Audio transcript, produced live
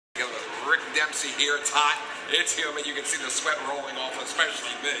Rick Dempsey here. It's hot. It's humid. You can see the sweat rolling off,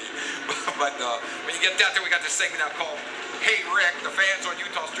 especially me. But when you get down there, we got this segment now called Hey Rick. The fans on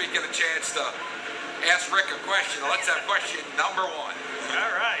Utah Street get a chance to ask Rick a question. Let's have question number one.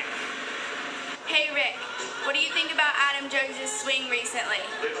 All right. Hey Rick, what do you think about Adam Jones' swing recently?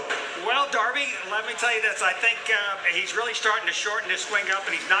 Well, Darby, let me tell you this. I think he's really starting to shorten his swing up,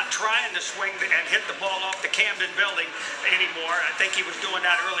 and he's not trying to swing and hit the ball off the Camden building anymore. I think he was doing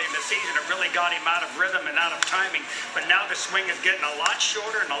that early in the season. It really got him out of rhythm and out of timing. But now the swing is getting a lot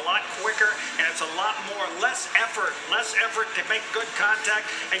shorter and a lot quicker, and it's a lot more less effort to make good contact,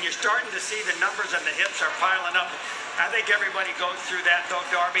 and you're starting to see the numbers and the hits are piling up. I think everybody goes through that, though,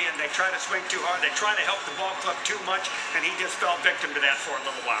 Darby, and they try to swing too hard. They try to help the ball club too much, and he just fell victim to that for a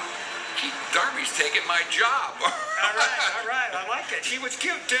little while. Darby's taking my job. All right. I like it. She was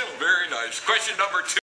cute, too. Very nice. Question number two.